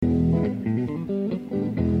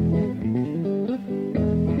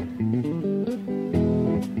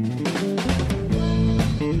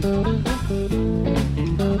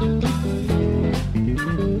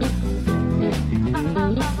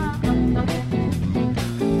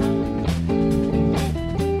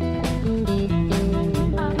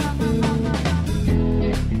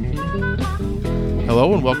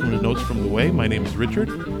Hello and welcome to Notes from the Way. My name is Richard.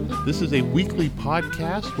 This is a weekly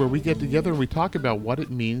podcast where we get together and we talk about what it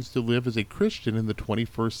means to live as a Christian in the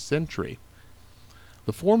 21st century.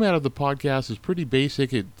 The format of the podcast is pretty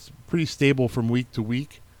basic. It's pretty stable from week to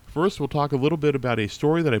week. First, we'll talk a little bit about a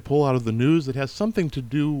story that I pull out of the news that has something to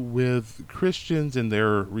do with Christians and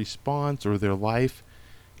their response or their life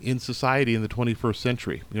in society in the 21st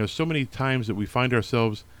century. So many times that we find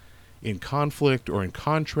ourselves in conflict or in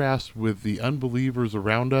contrast with the unbelievers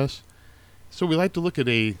around us. So we like to look at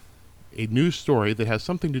a news story that has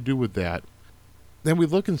something to do with that. Then we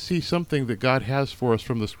look and see something that God has for us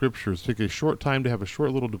from the scriptures. Take a short time to have a short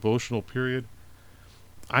little devotional period.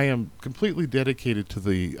 I am completely dedicated to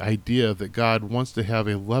the idea that God wants to have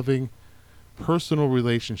a loving, personal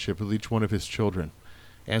relationship with each one of his children.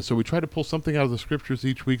 And so we try to pull something out of the scriptures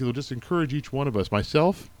each week that will just encourage each one of us.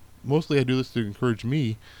 Myself, mostly I do this to encourage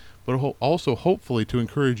me, but also hopefully to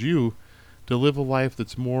encourage you to live a life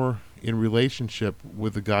that's more in relationship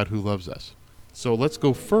with the God who loves us. So let's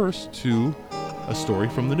go first to a story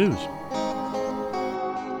from the news.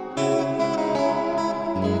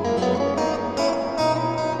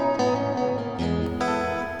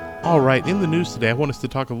 All right, in the news today, I want us to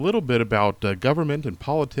talk a little bit about government and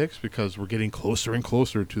politics because we're getting closer and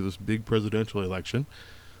closer to this big presidential election.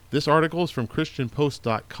 This article is from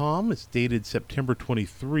ChristianPost.com. It's dated September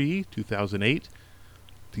 23, 2008.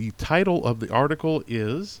 The title of the article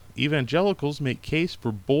is Evangelicals Make Case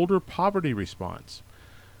for Bolder Poverty Response.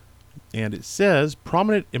 And it says,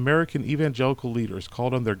 prominent American evangelical leaders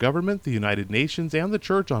called on their government, the United Nations, and the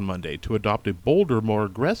church on Monday to adopt a bolder, more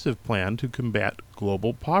aggressive plan to combat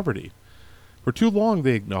global poverty. For too long,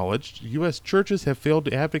 they acknowledged, U.S. churches have failed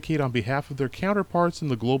to advocate on behalf of their counterparts in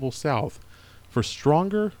the global South for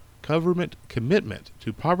stronger government commitment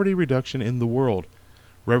to poverty reduction in the world.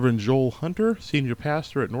 Reverend Joel Hunter, senior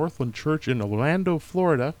pastor at Northland Church in Orlando,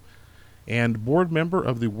 Florida, and board member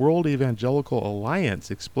of the World Evangelical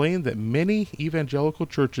Alliance, explained that many evangelical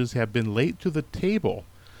churches have been late to the table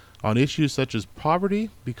on issues such as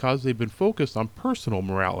poverty because they've been focused on personal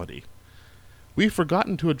morality. We've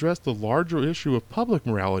forgotten to address the larger issue of public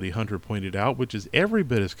morality, Hunter pointed out, which is every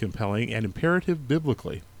bit as compelling and imperative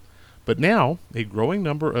biblically. But now, a growing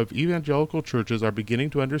number of evangelical churches are beginning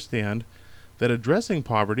to understand that addressing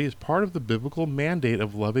poverty is part of the biblical mandate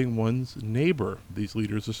of loving one's neighbor, these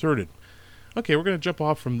leaders asserted. Okay, we're going to jump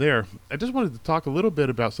off from there. I just wanted to talk a little bit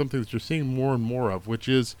about something that you're seeing more and more of, which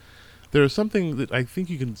is there is something that I think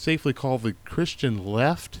you can safely call the Christian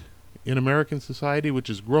left in American society, which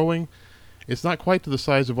is growing. It's not quite to the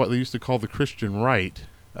size of what they used to call the Christian right,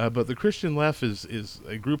 but the Christian left is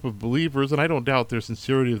a group of believers, and I don't doubt their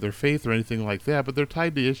sincerity of their faith or anything like that, but they're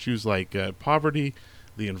tied to issues like poverty,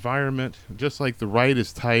 the environment, just like the right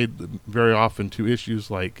is tied very often to issues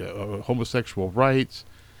like homosexual rights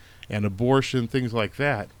and abortion, things like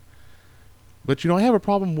that. But, I have a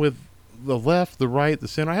problem with the left, the right, the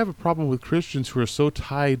center. I have a problem with Christians who are so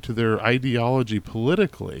tied to their ideology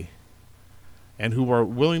politically and who are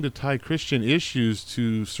willing to tie Christian issues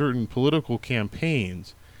to certain political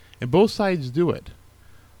campaigns. And both sides do it.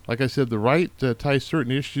 Like I said, the right ties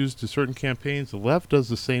certain issues to certain campaigns. The left does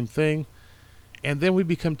the same thing. And then we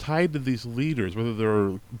become tied to these leaders, whether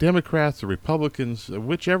they're Democrats or Republicans,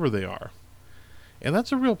 whichever they are. And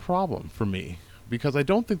that's a real problem for me, because I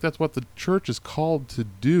don't think that's what the church is called to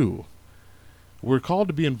do. We're called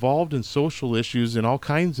to be involved in social issues and all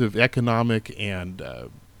kinds of economic and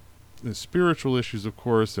spiritual issues, of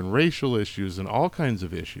course, and racial issues and all kinds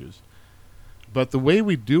of issues. But the way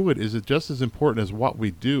we do it is just as important as what we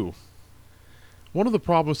do. Some of the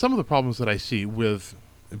problems that I see with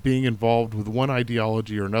being involved with one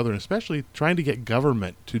ideology or another, and especially trying to get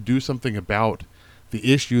government to do something about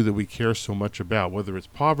the issue that we care so much about, whether it's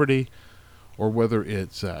poverty or whether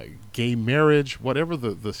it's gay marriage, whatever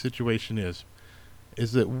the situation is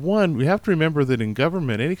that one, we have to remember that in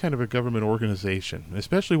government, any kind of a government organization,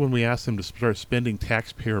 especially when we ask them to start spending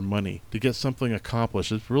taxpayer money to get something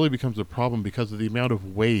accomplished, it really becomes a problem because of the amount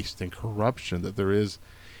of waste and corruption that there is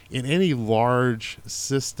in any large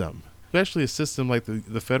system, especially a system like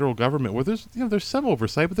the federal government, where there's some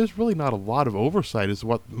oversight, but there's really not a lot of oversight as to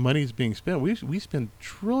what money is being spent. We spend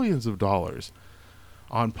trillions of dollars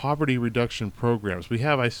on poverty reduction programs.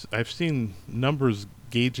 I've seen numbers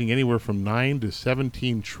gauging anywhere from $9 to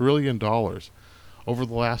 $17 trillion over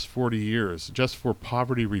the last 40 years just for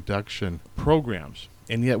poverty reduction programs.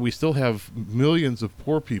 And yet we still have millions of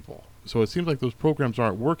poor people. So it seems like those programs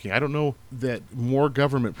aren't working. I don't know that more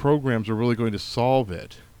government programs are really going to solve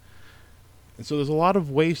it. And so there's a lot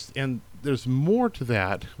of waste, and there's more to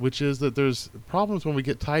that, which is that there's problems when we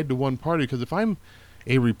get tied to one party. Because if I'm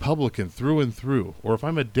a Republican through and through, or if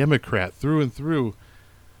I'm a Democrat through and through,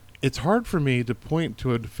 it's hard for me to point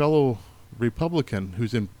to a fellow Republican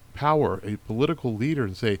who's in power, a political leader,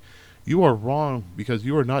 and say, you are wrong because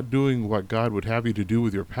you are not doing what God would have you to do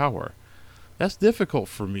with your power. That's difficult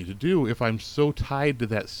for me to do if I'm so tied to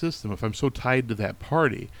that system, if I'm so tied to that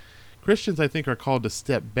party. Christians, I think, are called to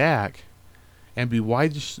step back and be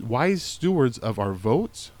wise stewards of our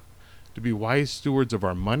votes, to be wise stewards of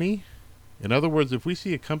our money. In other words, if we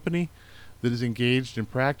see a company that is engaged in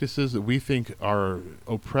practices that we think are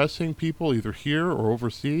oppressing people either here or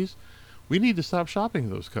overseas, we need to stop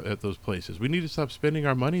shopping at those places. We need to stop spending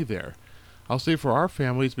our money there. I'll say for our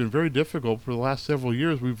family, it's been very difficult for the last several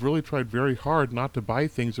years. We've really tried very hard not to buy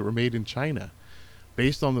things that were made in China,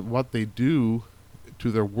 based on what they do to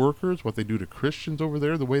their workers, what they do to Christians over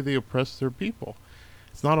there, the way they oppress their people.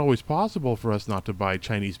 It's not always possible for us not to buy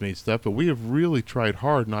Chinese-made stuff, but we have really tried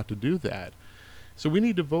hard not to do that. So we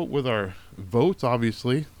need to vote with our votes,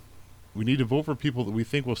 obviously. We need to vote for people that we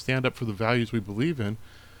think will stand up for the values we believe in.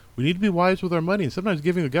 We need to be wise with our money, and sometimes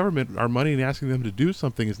giving the government our money and asking them to do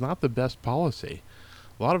something is not the best policy.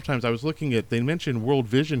 A lot of times I was looking at, they mentioned World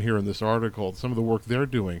Vision here in this article, some of the work they're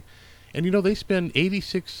doing. And they spend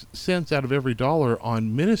 86 cents out of every dollar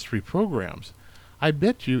on ministry programs. I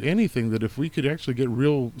bet you anything that if we could actually get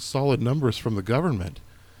real solid numbers from the government,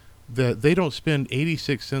 that they don't spend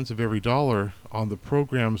 86 cents of every dollar on the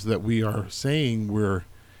programs that we are saying we're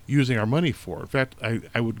using our money for. In fact,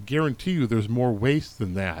 I would guarantee you there's more waste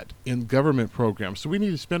than that in government programs. So we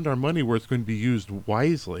need to spend our money where it's going to be used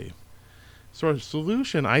wisely. So our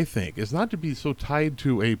solution, I think, is not to be so tied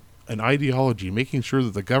to an ideology, making sure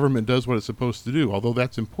that the government does what it's supposed to do, although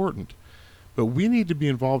that's important. But we need to be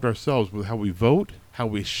involved ourselves with how we vote, how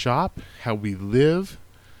we shop, how we live,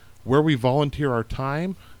 where we volunteer our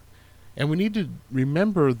time. And we need to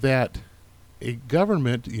remember that a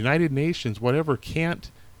government, United Nations, whatever,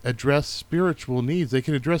 can't address spiritual needs. They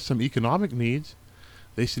can address some economic needs.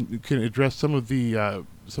 They can address some of the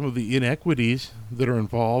inequities that are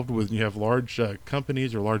involved with you have large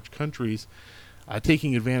companies or large countries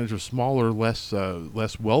taking advantage of smaller, less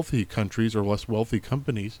wealthy countries or less wealthy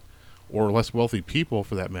companies or less wealthy people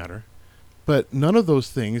for that matter. But none of those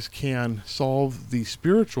things can solve the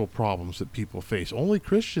spiritual problems that people face. Only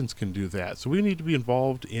Christians can do that. So we need to be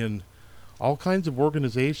involved in all kinds of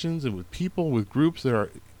organizations and with people, with groups that are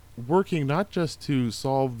working not just to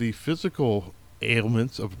solve the physical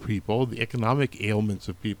ailments of people, the economic ailments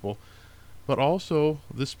of people, but also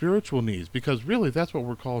the spiritual needs, because really that's what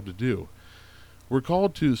we're called to do. We're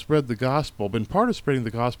called to spread the gospel, but part of spreading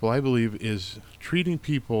the gospel, I believe, is treating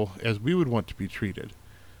people as we would want to be treated,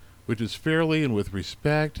 which is fairly and with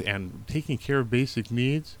respect and taking care of basic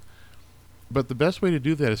needs. But the best way to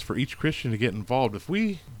do that is for each Christian to get involved. If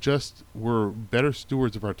we just were better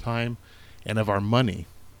stewards of our time and of our money,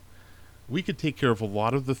 we could take care of a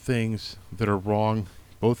lot of the things that are wrong,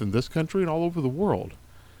 both in this country and all over the world.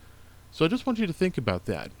 So I just want you to think about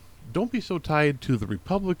that. Don't be so tied to the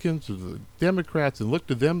Republicans or the Democrats and look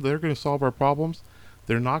to them. They're going to solve our problems.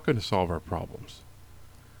 They're not going to solve our problems.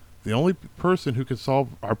 The only person who can solve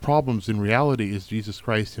our problems in reality is Jesus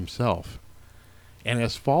Christ himself. And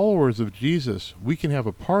as followers of Jesus, we can have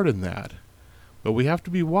a part in that. But we have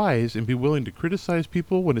to be wise and be willing to criticize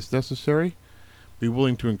people when it's necessary, be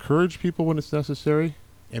willing to encourage people when it's necessary,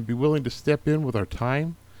 and be willing to step in with our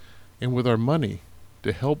time and with our money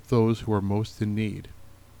to help those who are most in need.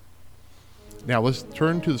 Now let's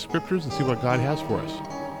turn to the scriptures and see what God has for us.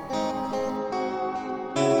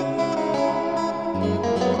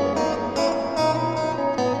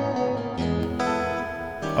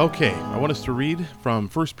 Okay, I want us to read from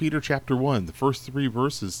 1 Peter chapter 1, the first 3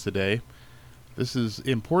 verses today. This is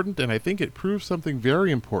important, and I think it proves something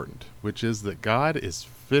very important, which is that God is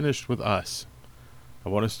finished with us. I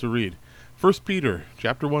want us to read. 1 Peter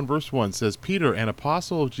chapter 1, verse 1 says, Peter, an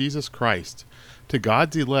apostle of Jesus Christ, to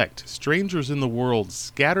God's elect, strangers in the world,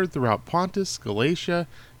 scattered throughout Pontus, Galatia,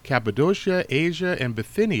 Cappadocia, Asia, and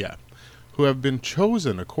Bithynia, who have been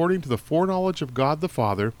chosen according to the foreknowledge of God the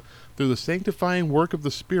Father, through the sanctifying work of the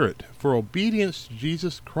Spirit, for obedience to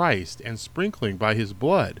Jesus Christ and sprinkling by his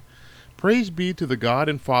blood. Praise be to the God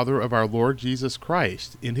and Father of our Lord Jesus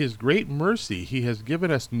Christ. In his great mercy he has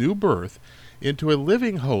given us new birth into a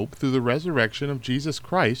living hope through the resurrection of Jesus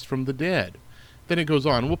Christ from the dead. Then it goes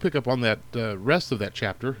on. We'll pick up on that rest of that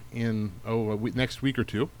chapter in next week or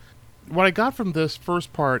two. What I got from this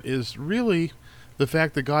first part is really the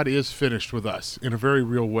fact that God is finished with us in a very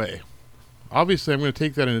real way. Obviously, I'm going to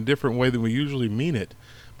take that in a different way than we usually mean it.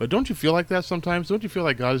 But don't you feel like that sometimes? Don't you feel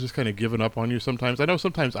like God has just kind of given up on you sometimes? I know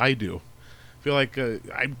sometimes I do. feel like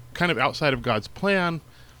I'm kind of outside of God's plan.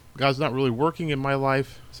 God's not really working in my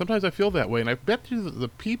life. Sometimes I feel that way, and I bet you that the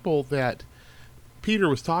people that Peter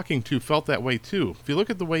was talking to felt that way too. If you look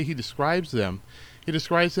at the way he describes them, he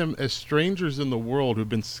describes them as strangers in the world who've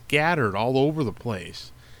been scattered all over the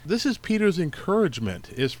place. This is Peter's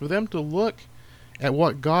encouragement, is for them to look at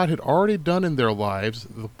what God had already done in their lives,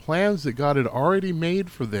 the plans that God had already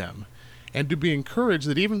made for them, and to be encouraged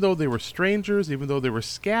that even though they were strangers, even though they were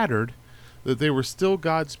scattered, that they were still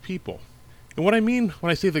God's people. And what I mean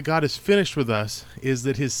when I say that God is finished with us is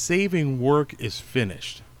that his saving work is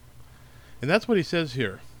finished. And that's what he says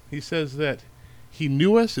here. He says that he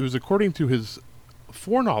knew us. It was according to his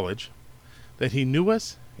foreknowledge that he knew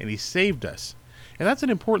us and he saved us. And that's an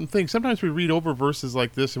important thing. Sometimes we read over verses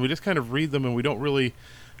like this and we just kind of read them and we don't really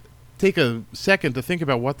take a second to think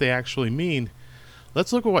about what they actually mean.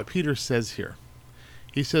 Let's look at what Peter says here.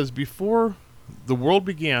 He says, before the world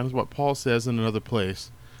began, is what Paul says in another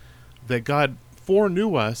place, that God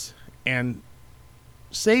foreknew us and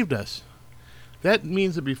saved us. That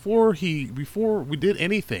means that before we did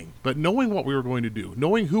anything, but knowing what we were going to do,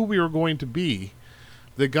 knowing who we were going to be,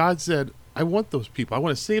 that God said, I want those people. I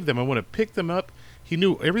want to save them. I want to pick them up. He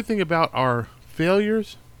knew everything about our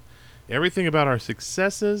failures, everything about our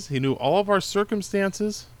successes. He knew all of our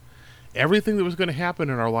circumstances, everything that was going to happen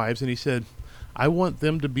in our lives. And he said, I want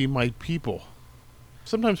them to be my people.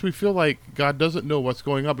 Sometimes we feel like God doesn't know what's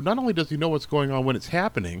going on, but not only does he know what's going on when it's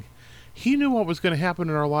happening, he knew what was going to happen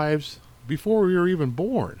in our lives before we were even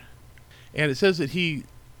born. And it says that he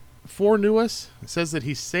foreknew us. It says that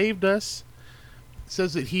he saved us. It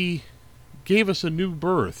says that he gave us a new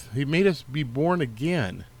birth. He made us be born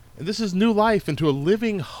again. And this is new life into a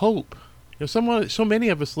living hope. So many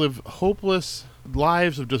of us live hopeless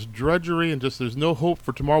lives of just drudgery and just there's no hope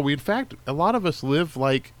for tomorrow. In fact, a lot of us live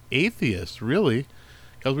like atheists, really,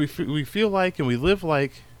 because we feel like and we live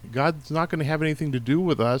like God's not going to have anything to do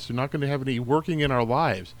with us. He's not going to have any working in our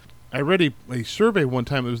lives. I read a survey one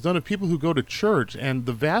time that was done of people who go to church, and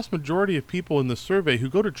the vast majority of people in the survey who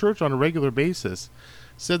go to church on a regular basis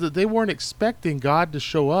said that they weren't expecting God to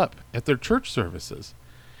show up at their church services.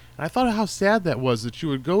 And I thought how sad that was, that you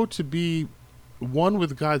would go to be one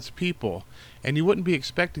with God's people, and you wouldn't be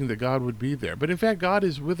expecting that God would be there. But in fact, God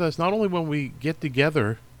is with us not only when we get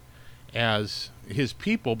together as his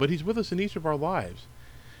people, but he's with us in each of our lives.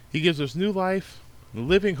 He gives us new life,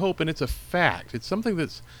 living hope, and it's a fact. It's something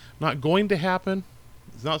that's not going to happen.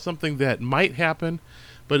 It's not something that might happen,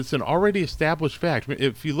 but it's an already established fact.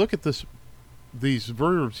 If you look at these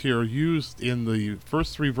verbs here used in the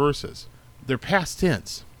first three verses, they're past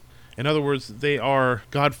tense. In other words, they are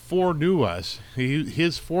God foreknew us.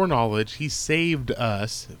 His foreknowledge, he saved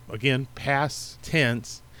us, again, past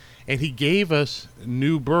tense, and he gave us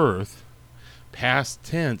new birth, past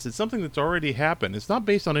tense. It's something that's already happened. It's not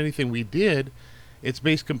based on anything we did. It's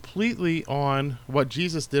based completely on what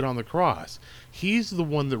Jesus did on the cross. He's the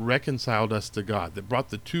one that reconciled us to God, that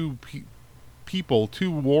brought the two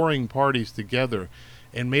warring parties together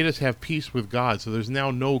and made us have peace with God. So there's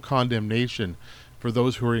now no condemnation for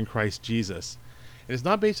those who are in Christ Jesus. And it's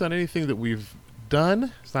not based on anything that we've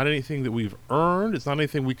done. It's not anything that we've earned. It's not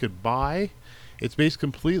anything we could buy. It's based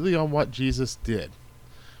completely on what Jesus did.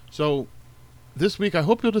 So this week, I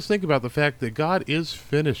hope you'll just think about the fact that God is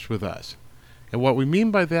finished with us. And what we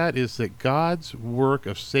mean by that is that God's work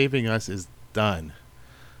of saving us is done.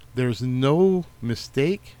 There's no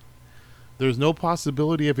mistake. There's no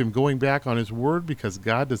possibility of him going back on his word, because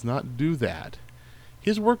God does not do that.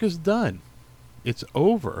 His work is done. It's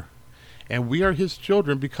over. And we are his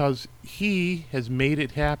children because he has made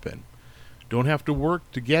it happen. Don't have to work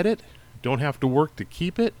to get it. Don't have to work to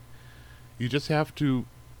keep it. You just have to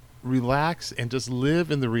relax and just live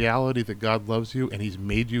in the reality that God loves you and he's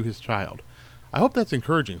made you his child. I hope that's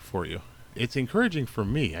encouraging for you. It's encouraging for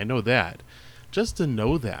me. I know that. Just to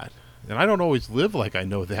know that. And I don't always live like I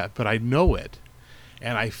know that, but I know it.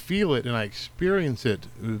 And I feel it and I experience it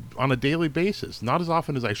on a daily basis. Not as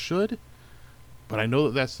often as I should, but I know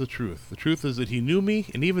that that's the truth. The truth is that he knew me,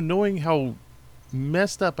 and even knowing how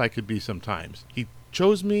messed up I could be sometimes, he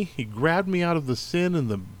chose me, he grabbed me out of the sin and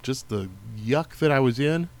the yuck that I was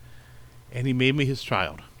in, and he made me his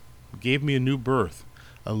child. Gave me a new birth,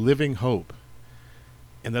 a living hope.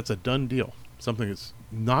 And that's a done deal. Something that's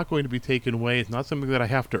not going to be taken away. It's not something that I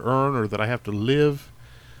have to earn or that I have to live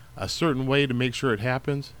a certain way to make sure it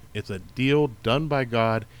happens. It's a deal done by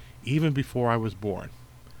God even before I was born.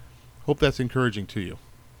 Hope that's encouraging to you.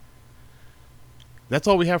 That's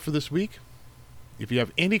all we have for this week. If you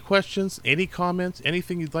have any questions, any comments,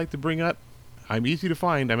 anything you'd like to bring up, I'm easy to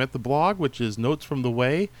find. I'm at the blog, which is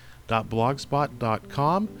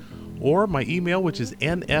notesfromtheway.blogspot.com, or my email, which is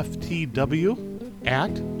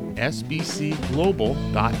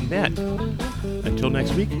nftw@sbcglobal.net. Until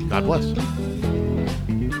next week, God bless.